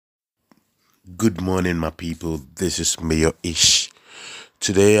Good morning, my people. This is Mayor Ish.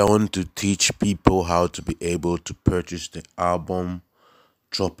 Today, I want to teach people how to be able to purchase the album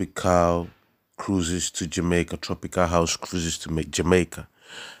Tropical Cruises to Jamaica, Tropical House Cruises to Jamaica.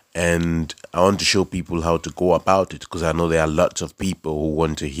 And I want to show people how to go about it because I know there are lots of people who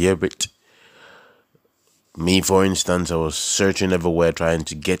want to hear it. Me, for instance, I was searching everywhere trying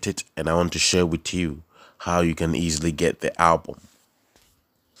to get it, and I want to share with you how you can easily get the album.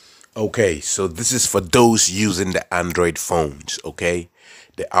 Okay, so this is for those using the Android phones, okay?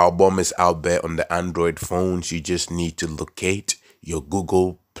 The album is out there on the Android phones. You just need to locate your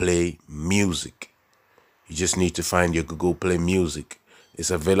Google Play Music. You just need to find your Google Play Music.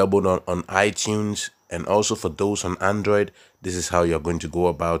 It's available on iTunes, and also for those on Android, this is how you're going to go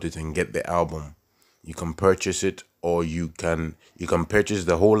about it and get the album. You can purchase it, or you can purchase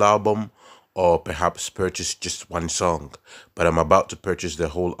the whole album, or perhaps purchase just one song. But I'm about to purchase the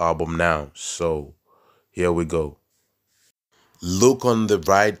whole album now, so here we go. Look on the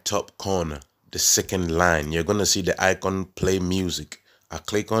right top corner, the second line. You're gonna see the icon play music. I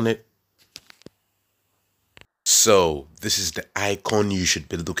click on it. So this is the icon you should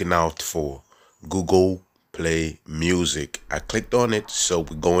be looking out for. Google Play Music. I clicked on it, so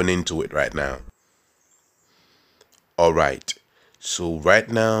we're going into it right now. All right. So right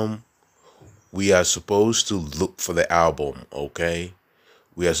now we are supposed to look for the album, okay?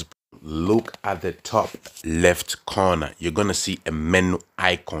 We are supposed to look at the top left corner. You're going to see a menu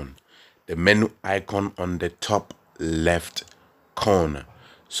icon. The menu icon on the top left corner.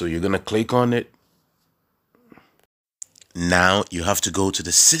 So you're going to click on it. Now you have to go to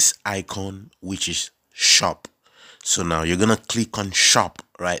the sixth icon, which is shop. So now you're going to click on shop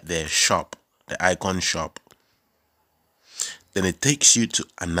right there, shop, the icon shop. Then it takes you to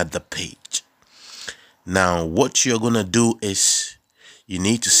another page. Now, what you're gonna do is you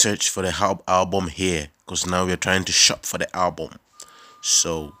need to search for the album here because now we're trying to shop for the album.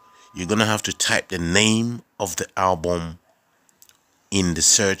 So you're gonna have to type the name of the album in the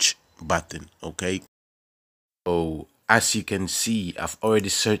search button, okay? So as you can see, I've already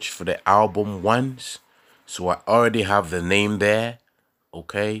searched for the album once. So I already have the name there,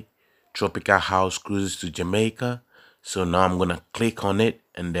 okay? Tropical House Cruises to Jamaica. So now I'm gonna click on it,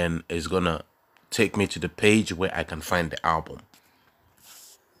 and then it's gonna take me to the page where I can find the album.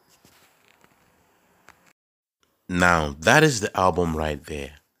 Now that is the album right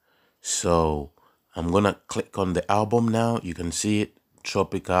there. So I'm gonna click on the album now. You can see it,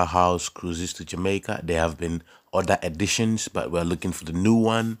 Tropical House Cruises to Jamaica. There have been other editions, but we're looking for the new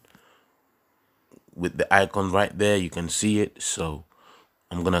one with the icon right there. You can see it. So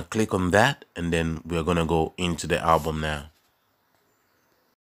I'm gonna click on that, and then we're gonna go into the album now.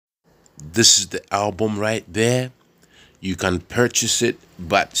 This is the album right there. You can purchase it,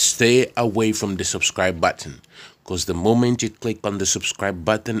 but stay away from the subscribe button, because the moment you click on the subscribe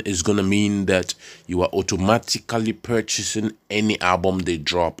button is going to mean that you are automatically purchasing any album they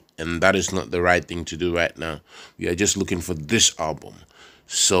drop, and that is not the right thing to do right now. We are just looking for this album.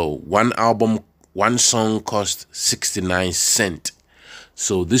 So one song costs 69 cents.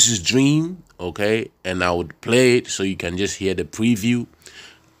 So this is Dream, okay, and I would play it so you can just hear the preview,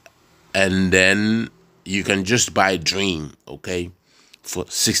 and then you can just buy Dream, okay, for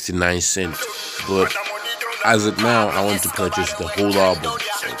 69 cents. But as of now, I want to purchase the whole album,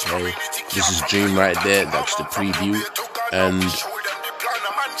 okay? This is Dream right there. That's the preview. And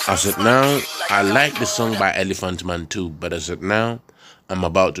as of now, I like the song by Elephant Man too, but as of now, I'm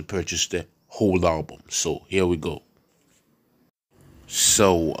about to purchase the whole album. So here we go.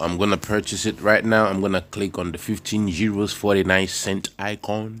 So I'm gonna purchase it right now. I'm gonna click on the 15 euros 49 cent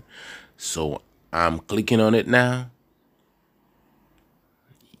icon. So I'm clicking on it now.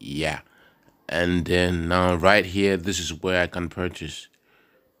 Yeah. And then now right here, this is where I can purchase.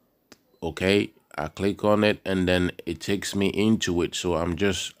 Okay. I click on it, and then it takes me into it. So I'm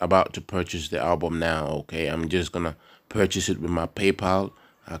just about to purchase the album now. Okay. I'm just gonna purchase it with my PayPal.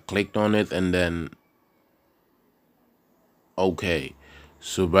 I clicked on it, and then okay.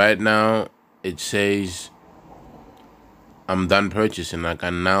 So right now it says I'm done purchasing. I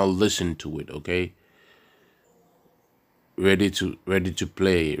can now listen to it, okay? Ready to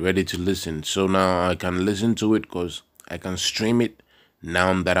play, ready to listen. So now I can listen to it because I can stream it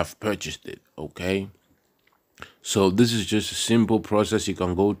now that I've purchased it, okay? So this is just a simple process you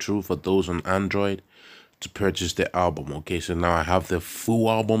can go through for those on Android to purchase the album, okay? So now I have the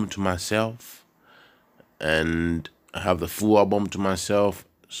full album to myself, and I have the full album to myself.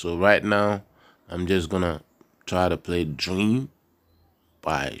 So right now I'm just gonna try to play Dream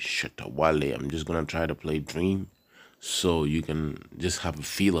by Shatawale. I'm just gonna try to play Dream so you can just have a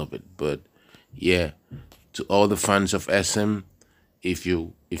feel of it. But Yeah, to all the fans of SM, if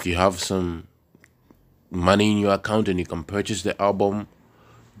you have some money in your account and you can purchase the album,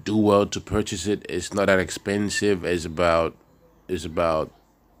 do well to purchase it. It's not that expensive. It's about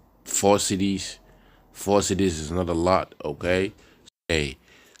 4 CDs. 4 CDs is not a lot, okay? Hey,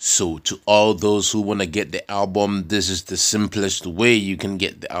 so to all those who want to get the album, this is the simplest way you can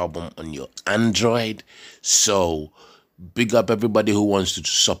get the album on your Android. So big up everybody who wants to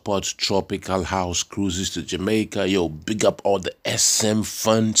support Tropical House Cruises to Jamaica. Yo, big up all the SM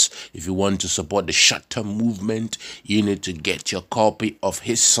funds. If you want to support the Shutter movement, you need to get your copy of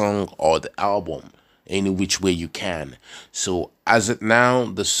his song or the album any which way you can. So as it now,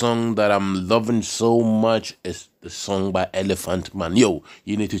 the song that I'm loving so much is the song by Elephant Man. Yo,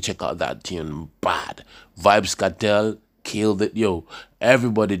 you need to check out that tune. Bad. Vibes Cartel killed it. Yo,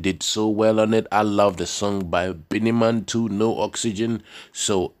 everybody did so well on it. I love the song by Binny Man too, No Oxygen.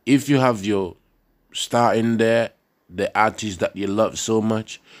 So if you have your star in there, the artist that you love so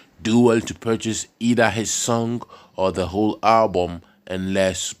much, do well to purchase either his song or the whole album, and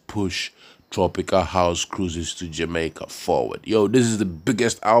let's push Tropical House Cruises to Jamaica forward. Yo, this is the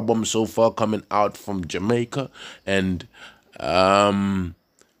biggest album so far coming out from Jamaica, and I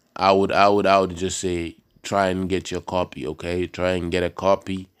would just say try and get your copy, okay? Try and get a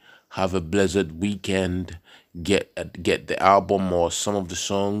copy. Have a blessed weekend. Get the album or some of the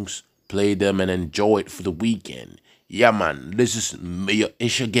songs, play them and enjoy it for the weekend. Yeah, man. This is Mayor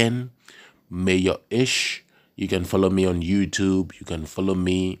Ish again. Mayor Ish. You can follow me on YouTube. You can follow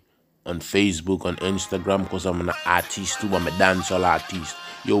me on Facebook, on Instagram, because I'm an artist too. I'm a dancehall artist.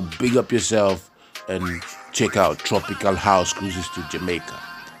 Yo, big up yourself and check out Tropical House Cruises to Jamaica.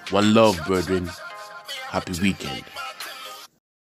 One love, brethren. Happy weekend.